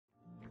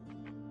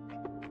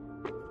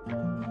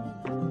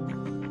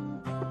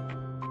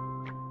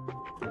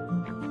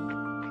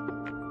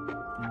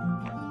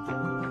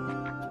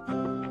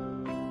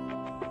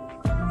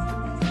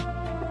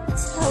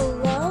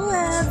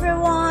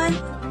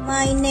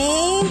my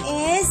name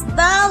is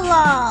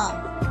Bella.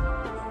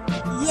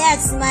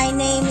 Yes, my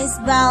name is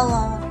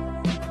Bella.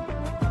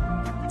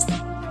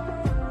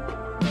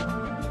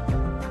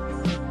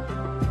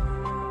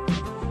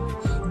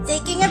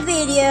 Taking a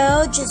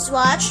video, just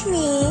watch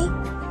me.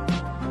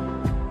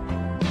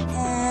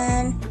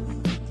 And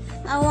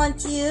I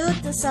want you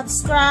to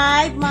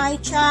subscribe my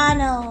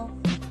channel.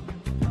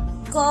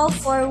 Go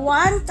for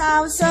 1,000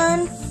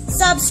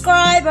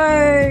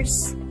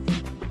 subscribers.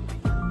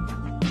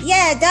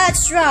 Yeah,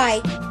 that's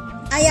right.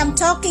 I am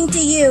talking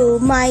to you.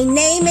 My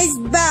name is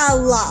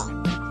Bella.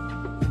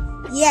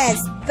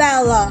 Yes,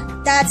 Bella.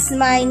 That's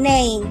my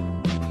name.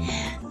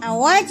 I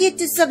want you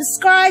to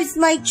subscribe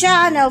my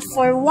channel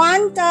for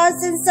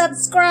 1,000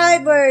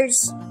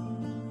 subscribers.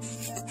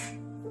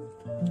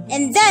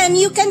 And then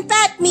you can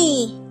pet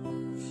me.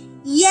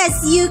 Yes,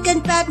 you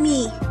can pet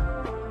me.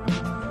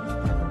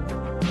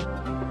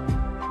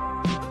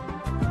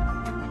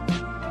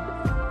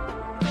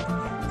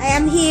 I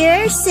am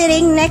here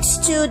sitting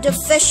next to the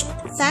fish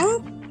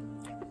tank,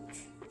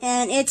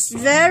 and it's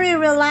very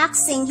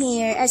relaxing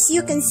here. As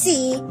you can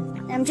see,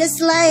 I'm just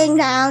laying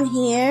down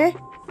here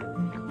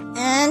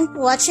and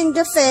watching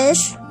the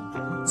fish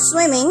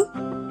swimming,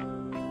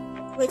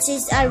 which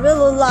is I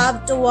really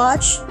love to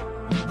watch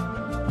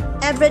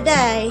every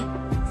day.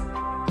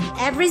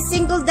 Every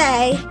single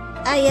day,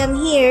 I am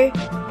here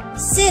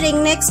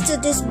sitting next to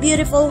this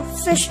beautiful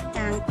fish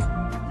tank.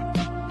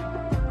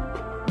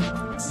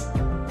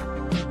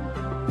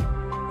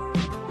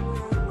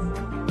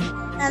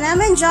 And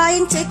I'm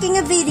enjoying taking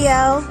a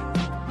video.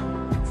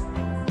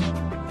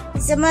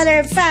 As a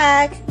matter of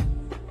fact,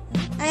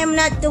 I am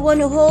not the one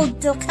who holds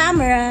the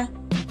camera.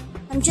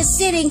 I'm just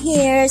sitting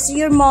here as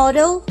your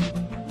model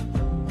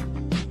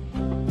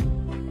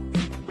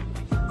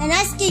and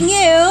asking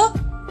you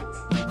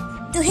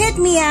to hit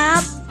me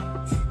up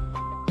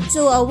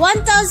to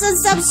 1,000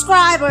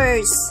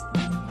 subscribers.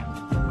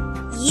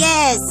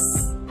 Yes!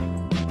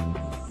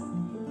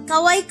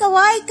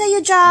 Kaway-kaway kayo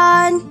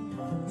dyan.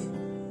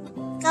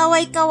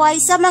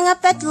 Kaway-kaway sa mga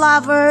pet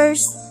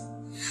lovers.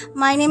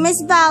 My name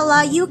is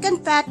Bella. You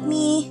can pet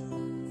me.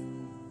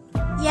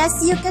 Yes,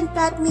 you can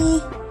pet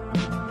me.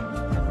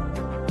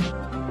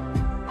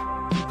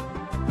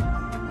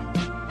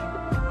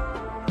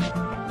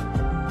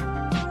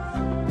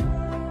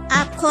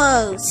 Up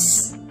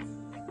close.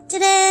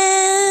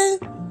 Ta-da!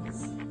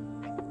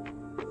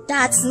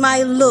 That's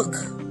my look.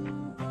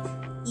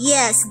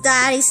 Yes,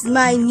 that is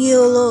my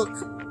new look.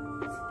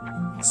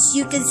 As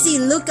you can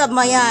see, look at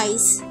my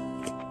eyes.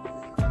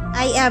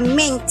 I am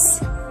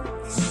Manx,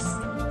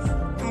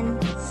 and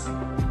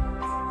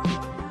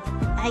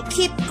I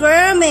keep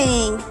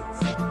grooming.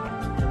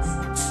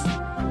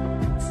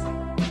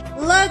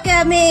 Look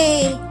at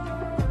me.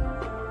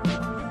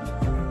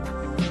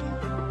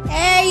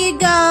 There you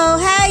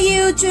go. Hey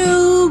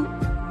YouTube,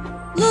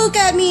 look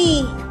at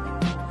me.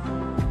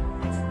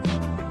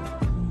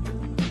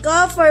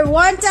 Go for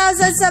 1,000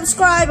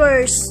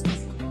 subscribers.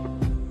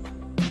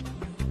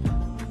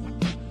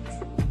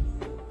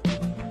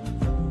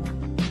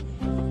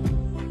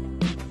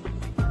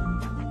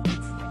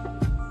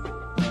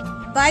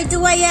 By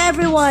the way,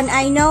 everyone,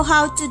 I know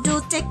how to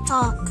do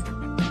TikTok.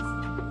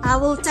 I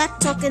will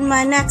TikTok in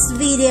my next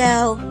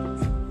video.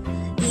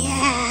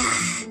 Yeah.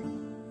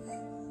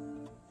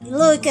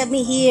 Look at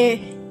me here.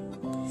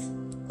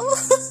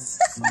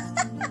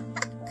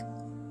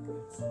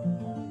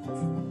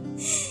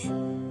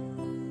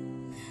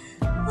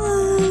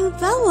 Oh,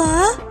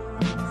 Bella,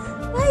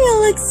 why you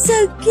look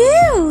so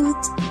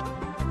cute?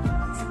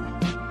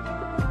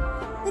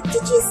 What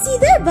did you see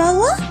there,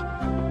 Bella?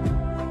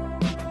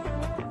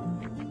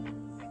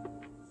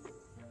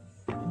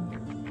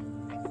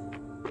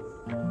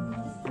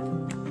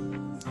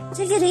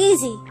 Take it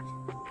easy.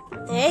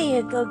 There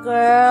you go,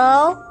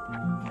 girl.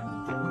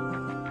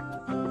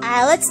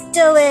 Let's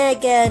do it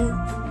again.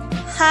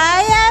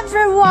 Hi,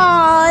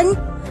 everyone.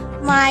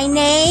 My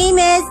name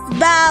is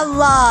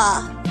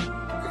Bella.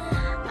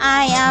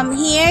 I am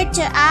here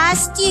to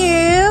ask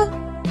you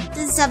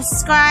to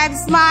subscribe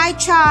my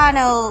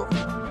channel.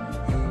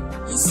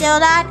 You saw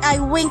that? I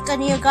wink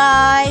on you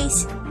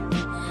guys.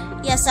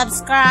 Yeah,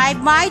 subscribe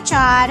my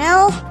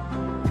channel.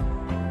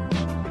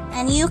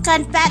 And you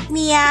can pet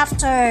me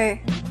after.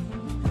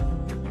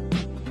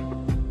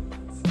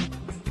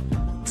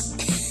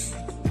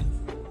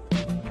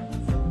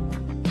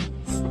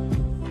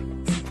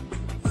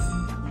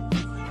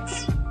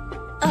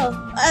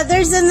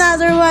 There's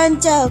another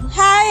one too.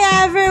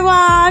 Hi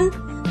everyone,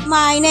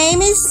 my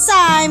name is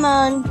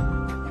Simon.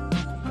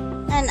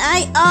 And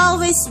I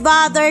always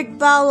bothered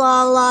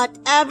Bella a lot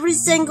every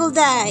single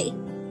day.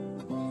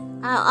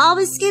 I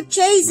always keep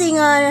chasing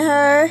on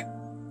her.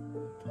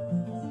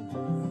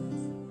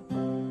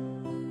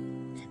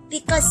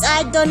 Because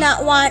I do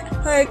not want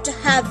her to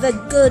have a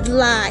good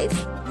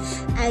life.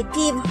 I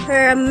give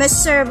her a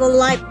miserable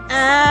life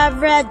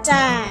every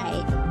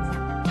day.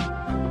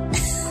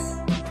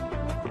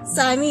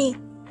 Sammy,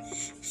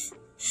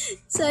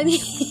 I'm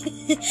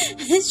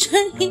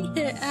trying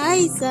her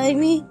eyes,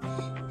 Sammy.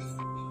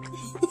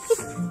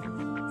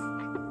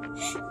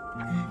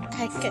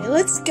 Okay,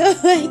 let's go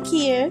back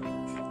here.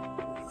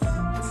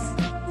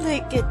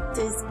 Look at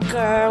this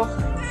girl.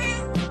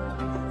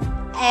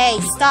 Hey,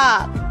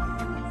 stop.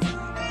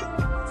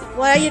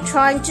 What are you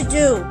trying to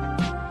do?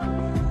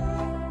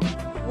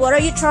 What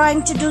are you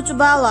trying to do to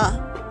Bella?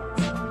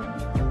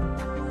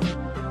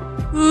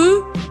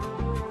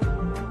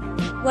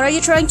 What are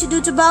you trying to do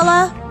to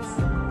Bella?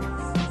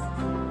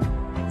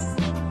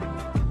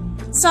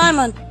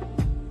 Simon.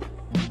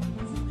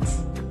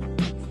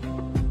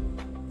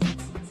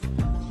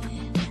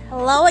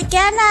 Hello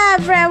again,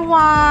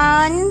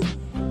 everyone.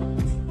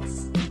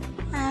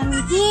 I'm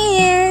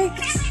here.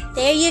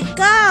 There you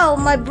go.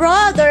 My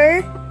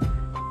brother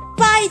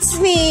bites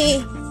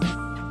me.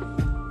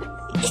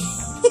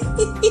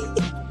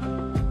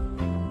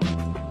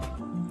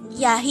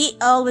 Yeah, he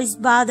always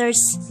bothers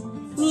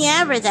me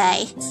every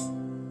day.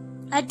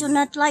 I do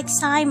not like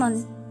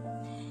Simon.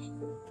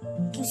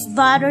 He's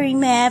bothering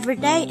me every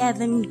day.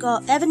 Even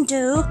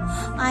though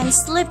I'm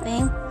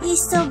sleeping, he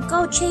still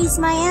go chase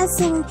my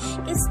ass and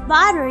it's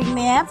bothering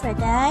me every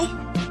day.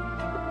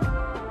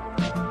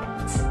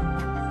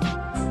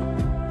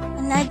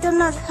 And I do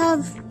not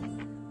have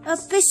a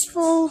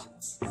peaceful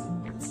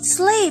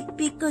sleep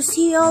because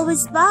he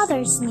always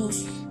bothers me.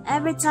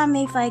 Every time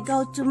if I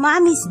go to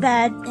mommy's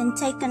bed and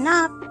take a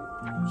nap,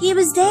 he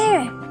was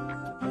there.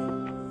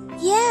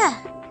 Yeah.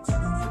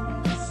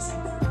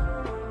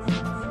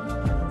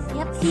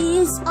 Yep, he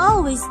is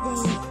always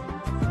there.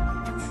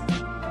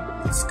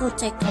 Let's go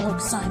take a look,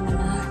 Simon.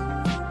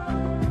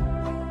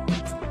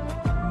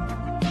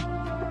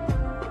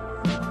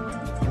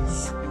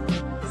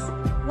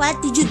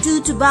 What did you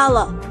do to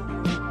Bella?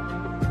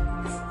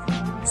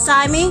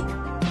 Simon?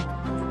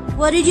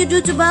 What did you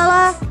do to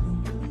Bella?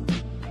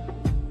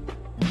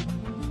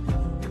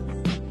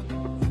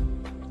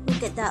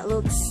 Look at that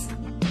looks.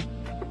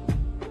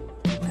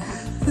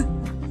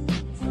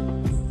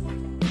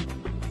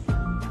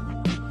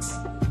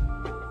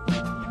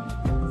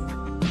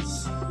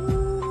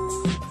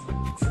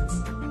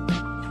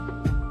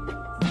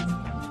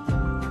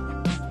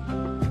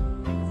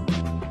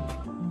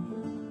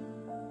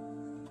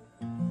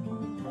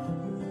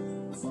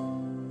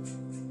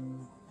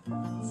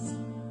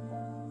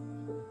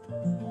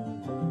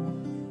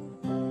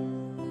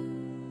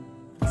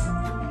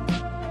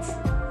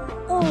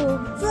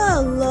 Oh,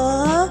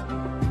 Bella.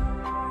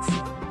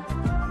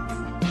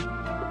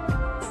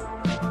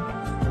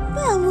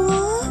 Bella?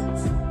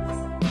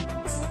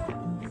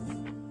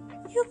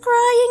 You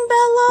crying,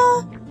 Bella?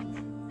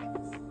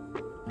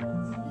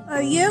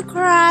 Are you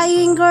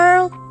crying,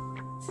 girl?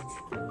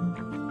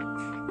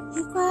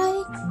 You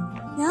crying?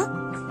 No?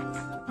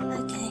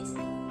 Okay.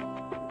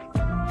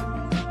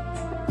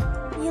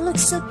 You look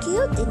so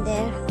cute in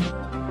there.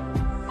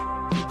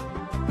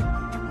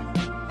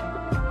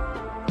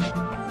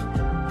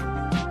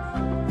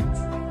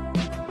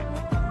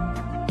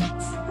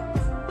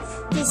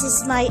 This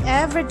is my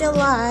everyday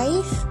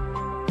life.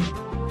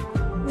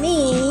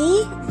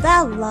 Me,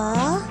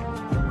 Bella,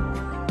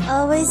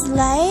 always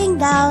laying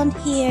down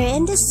here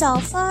in the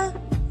sofa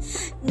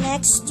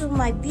next to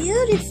my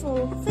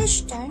beautiful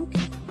fish tank,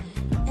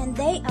 and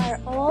they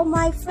are all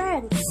my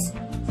friends.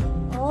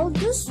 All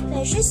those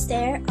fishes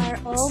there are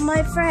all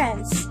my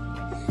friends.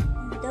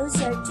 And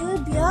those are two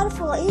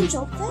beautiful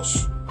angel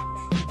fish,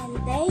 and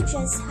they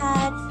just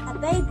had a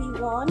baby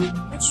one,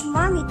 which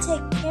mommy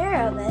take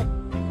care of it.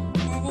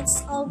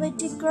 It's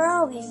already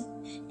growing.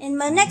 In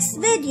my next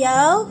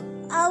video,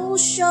 I will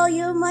show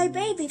you my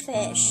baby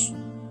fish.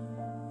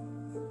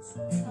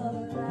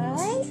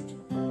 Alright.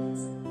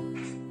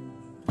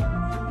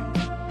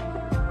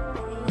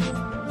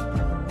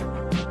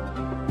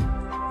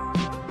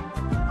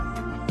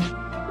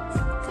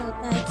 Go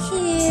back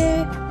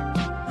here.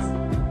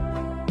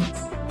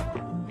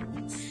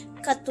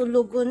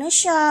 Katulugo na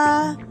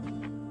siya.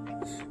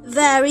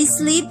 Very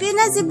sleepy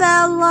na si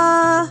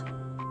Bella.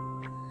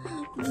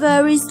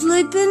 Very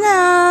sleepy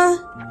na.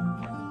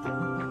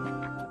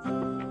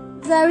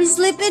 Very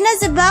sleepy na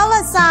si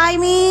Bella,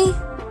 Simon.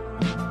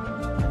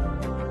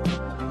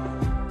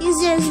 He's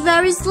just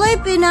very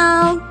sleepy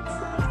now.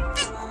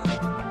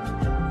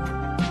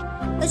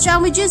 What's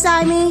wrong with you,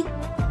 Simon?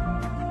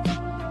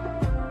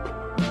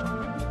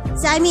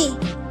 Simon?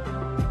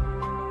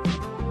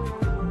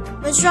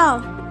 What's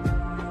wrong?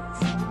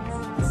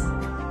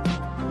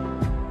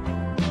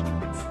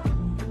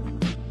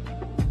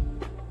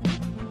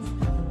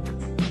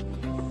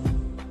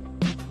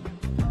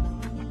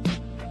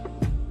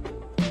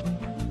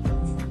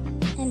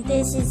 And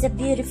this is a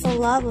beautiful,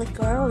 lovely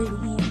girl in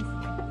here.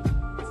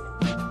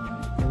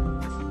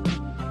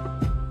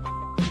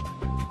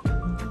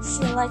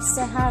 She likes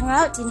to hang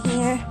out in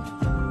here.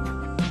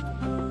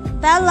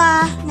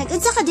 Bella,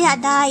 nag-unsa ka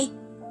diha, Day?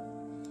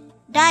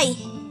 Day?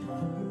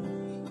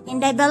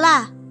 Inday,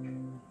 Bella?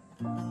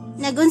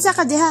 Nag-unsa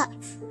ka diha?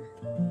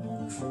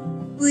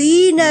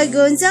 Uy,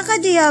 nag-unsa ka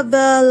diha,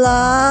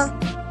 Bella?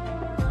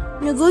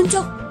 Nag-unsa?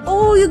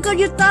 Oh, you got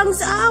your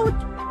tongues out.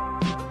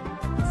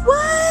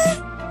 What?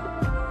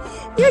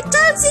 Your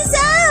tongue is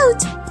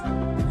out!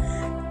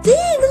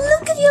 Dang,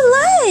 look at your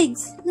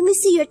legs! Let me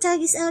see, your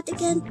tongue is out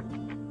again.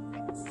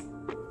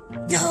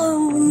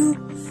 No,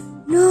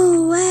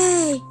 no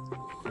way.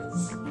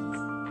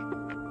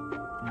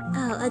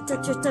 Oh, I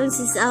thought your tongue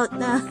is out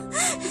now.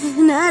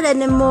 Not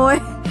anymore.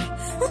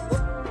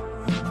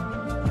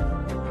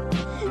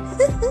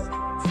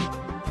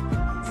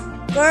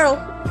 Girl,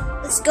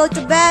 let's go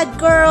to bed,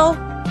 girl.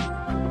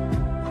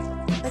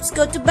 Let's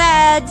go to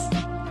bed.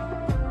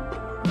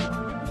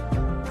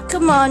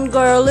 Come on,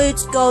 girl,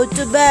 let's go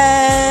to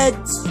bed.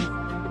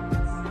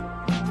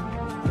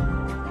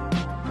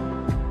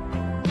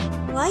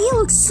 Why you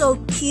look so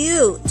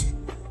cute?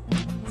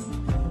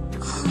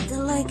 Oh,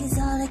 the leg is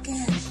out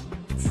again.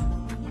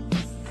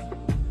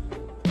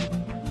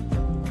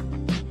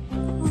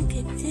 Look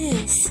at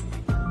this.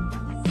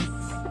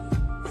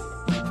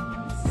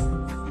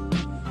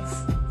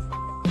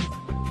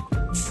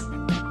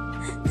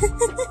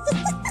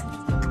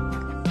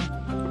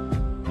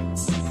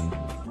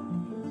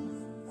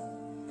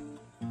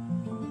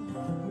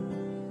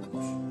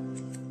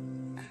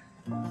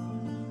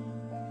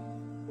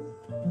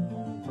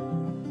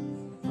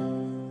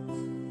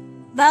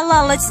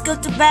 Bella, let's go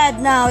to bed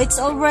now. It's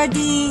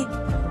already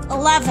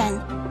 11.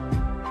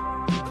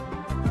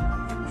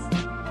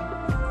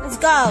 Let's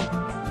go.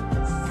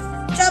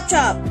 Chop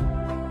chop.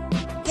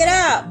 Get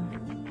up.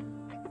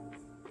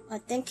 I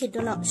think she do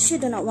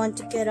not want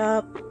to get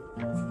up.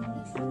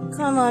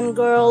 Come on,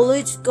 girl.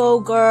 Let's go,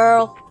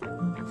 girl.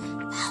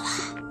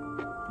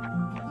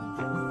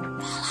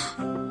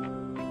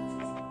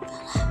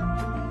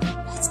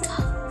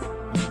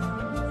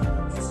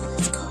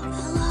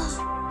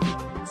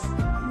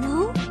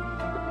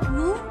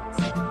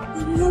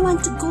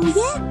 To go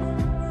yet?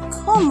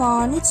 Come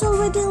on, it's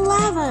already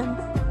 11.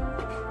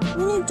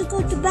 We need to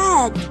go to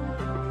bed.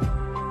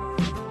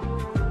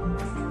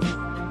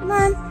 Come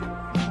on.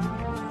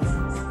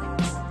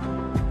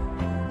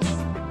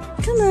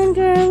 Come on,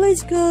 girl,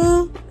 let's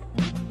go.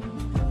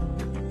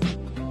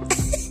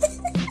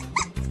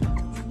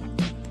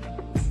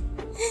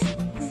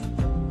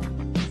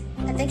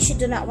 I think she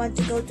do not want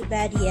to go to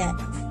bed yet.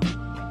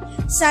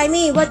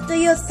 Saimi, what do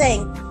you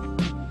think?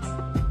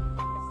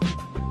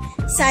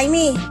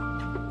 Saimi,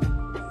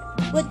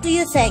 what do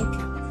you think?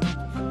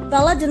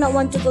 Bella do not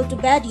want to go to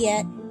bed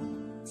yet.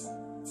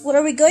 What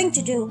are we going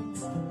to do?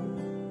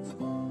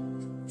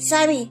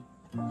 Saimi,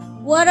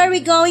 what are we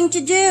going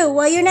to do?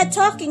 Why you're not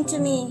talking to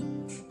me?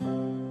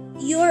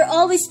 You're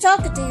always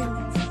talkative.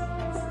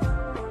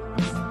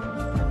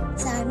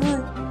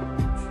 Simon,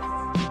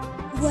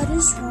 what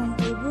is wrong,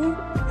 boo-boo?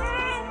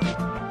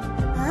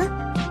 Huh?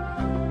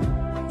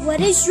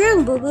 What is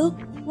wrong, boo-boo?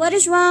 What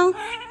is wrong?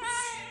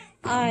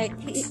 Alright,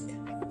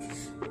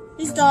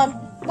 he's done.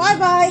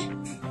 Bye-bye.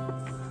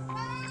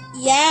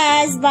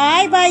 Yes,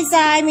 bye-bye,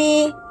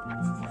 Saimi.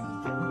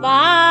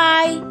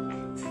 Bye.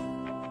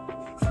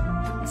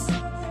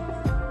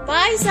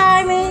 Bye,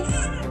 Saimi.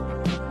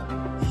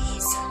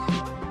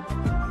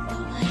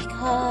 Oh my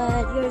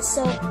God, you're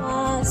so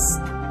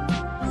fast.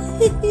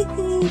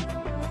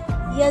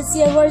 Yes,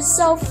 you were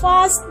so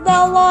fast,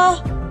 Bella.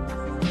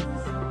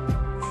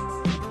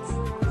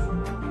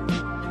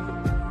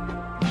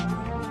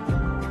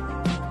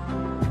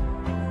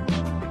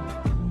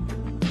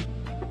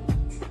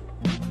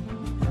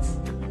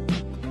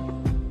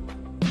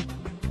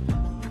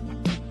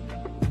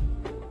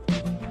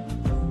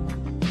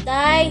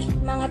 Day,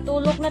 mga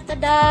tulog na ta,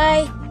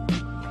 Day.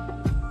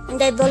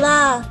 Inday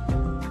Bella.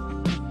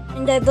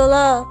 Inday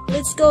Bella,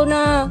 let's go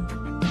na.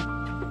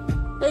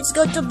 Let's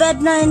go to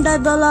bed na, Inday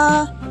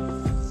Bella.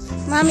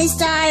 Mommy's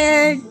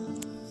tired.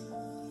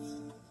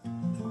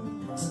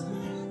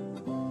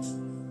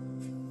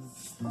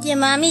 Yeah,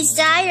 Mommy's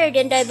tired,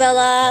 Inday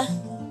Bella.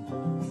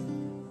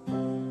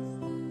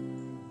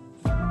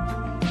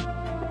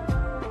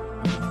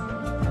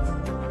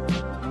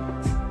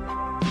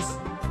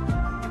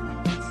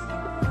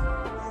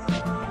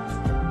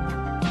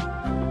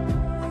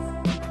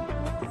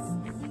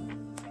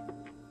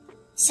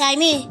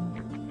 Saimi.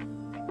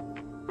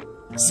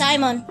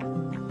 Simon.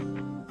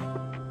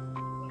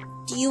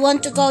 Do you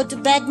want to go to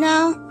bed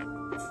now?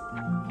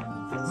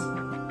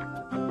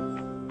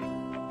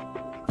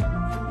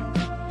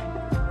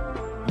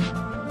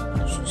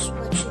 She's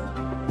watching.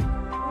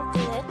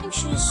 Okay, I think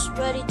she's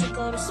ready to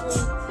go to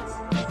sleep.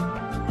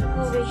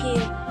 Over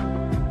here.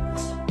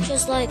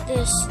 Just like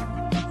this.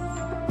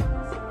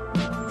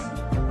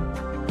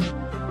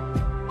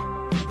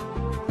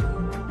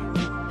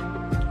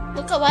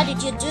 What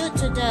did you do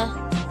to the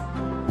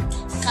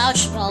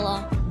couch,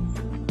 Bella?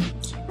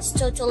 It's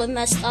totally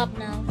messed up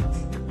now.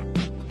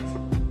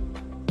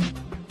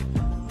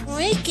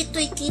 Uy,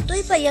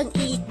 kitoy-kitoy pa yung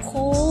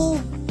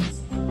ikog.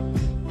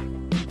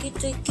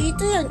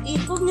 Kitoy-kitoy ang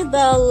ikog ni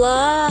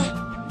Bella.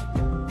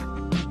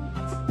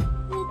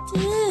 What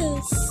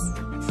is?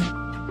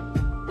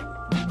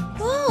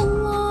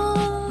 Bella.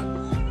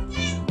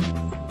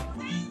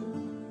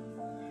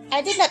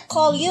 I did not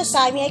call you,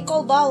 Saimi. I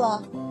called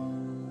Bella.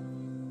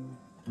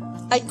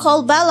 I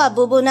called Bella,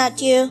 Boo-Boo, not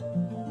you.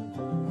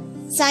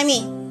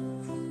 Saimi.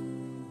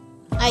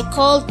 I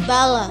called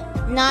Bella,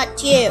 not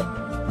you.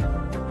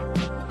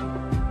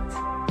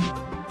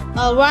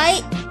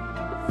 Alright?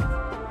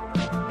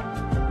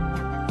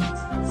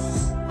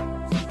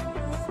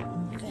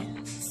 Okay,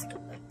 let's go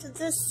back to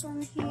this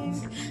one here.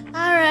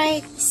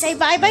 Alright, say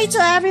bye-bye to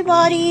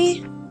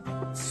everybody.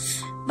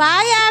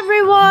 Bye,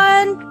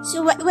 everyone.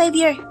 So wave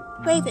here.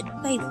 Wave it.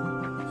 Wave.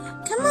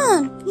 Come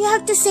on. You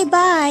have to say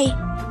bye.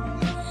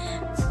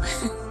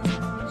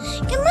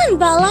 Come on,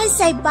 Bella.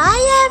 Say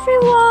bye,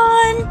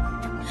 everyone.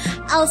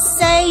 I'll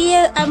say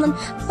you.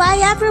 Bye,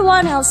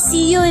 everyone. I'll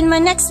see you in my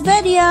next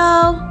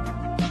video.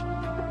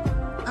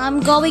 I'm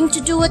going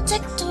to do a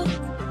TikTok.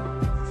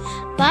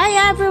 Bye,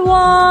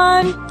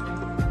 everyone.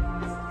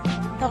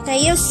 Okay,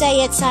 you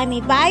say it,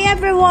 Simon. Bye,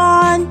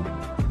 everyone.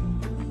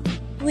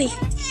 Wait.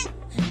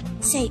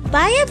 Say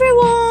bye,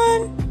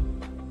 everyone.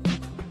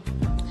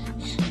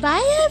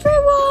 Bye,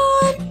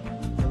 everyone.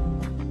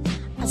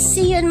 I'll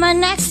see you in my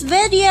next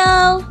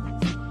video.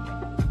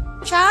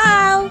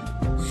 Ciao.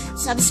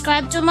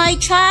 Subscribe to my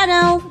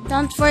channel.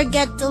 Don't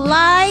forget to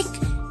like,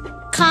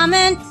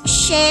 comment,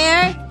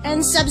 share,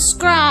 and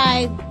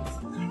subscribe.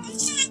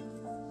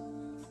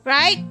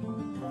 Right?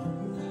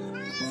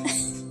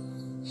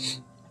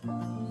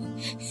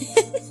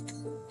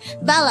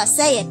 Bella,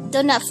 say it.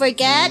 Do not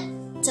forget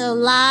to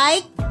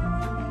like,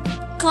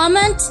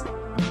 comment,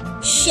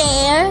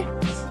 share,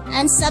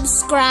 and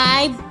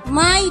subscribe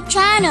my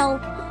channel.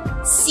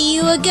 See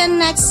you again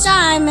next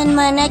time in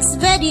my next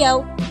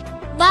video.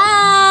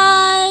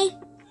 Bye!